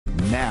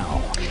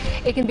now.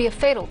 It can be a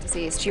fatal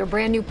disease to your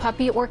brand new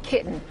puppy or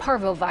kitten,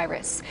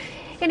 Parvovirus.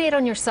 In 8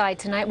 on Your Side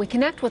tonight, we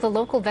connect with a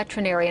local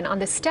veterinarian on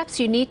the steps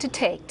you need to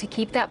take to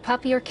keep that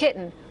puppy or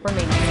kitten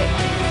remaining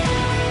safe.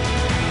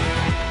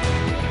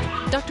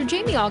 Dr.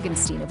 Jamie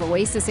Augenstein of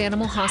Oasis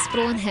Animal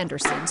Hospital in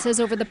Henderson says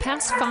over the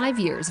past 5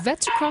 years,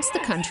 vets across the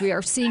country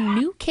are seeing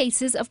new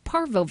cases of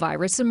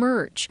parvovirus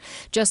emerge.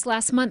 Just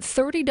last month,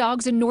 30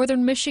 dogs in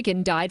northern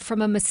Michigan died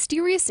from a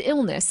mysterious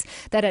illness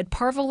that had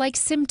parvo-like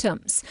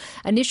symptoms.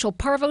 Initial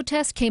parvo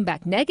tests came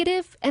back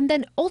negative and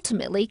then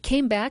ultimately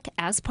came back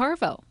as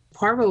parvo.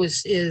 Parvo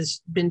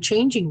is been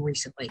changing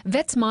recently.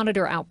 Vets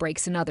monitor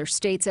outbreaks in other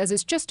states as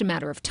it's just a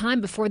matter of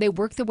time before they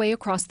work their way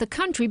across the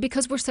country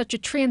because we're such a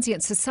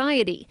transient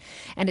society.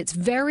 And it's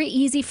very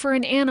easy for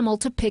an animal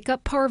to pick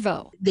up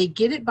parvo. They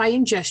get it by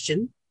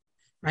ingestion,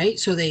 right?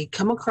 So they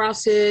come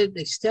across it,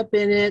 they step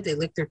in it, they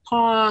lick their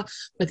paw,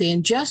 but they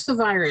ingest the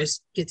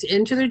virus, gets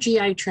into their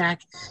GI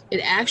tract. It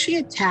actually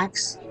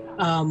attacks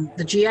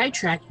the GI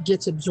tract,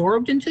 gets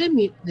absorbed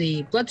into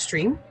the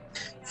bloodstream.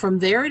 From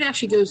there, it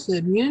actually goes to the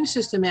immune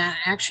system and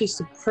actually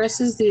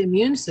suppresses the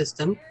immune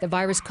system. The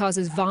virus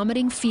causes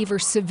vomiting, fever,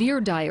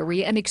 severe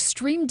diarrhea, and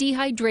extreme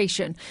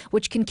dehydration,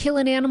 which can kill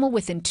an animal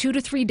within 2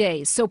 to 3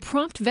 days. So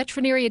prompt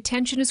veterinary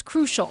attention is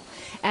crucial,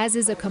 as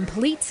is a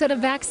complete set of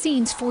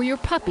vaccines for your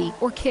puppy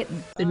or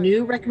kitten. The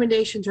new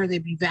recommendations are they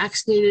be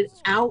vaccinated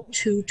out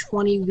to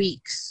 20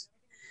 weeks.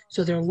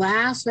 So their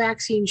last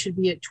vaccine should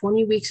be at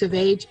 20 weeks of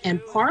age,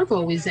 and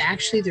parvo is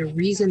actually the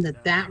reason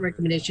that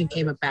recommendation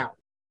came about.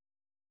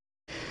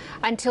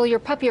 Until your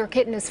puppy or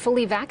kitten is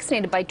fully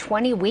vaccinated by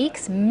 20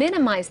 weeks,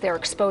 minimize their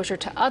exposure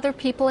to other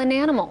people and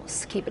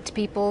animals. Keep it to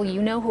people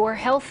you know who are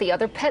healthy,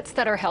 other pets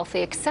that are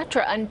healthy,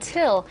 etc.,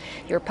 until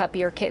your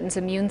puppy or kitten's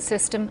immune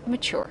system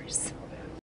matures.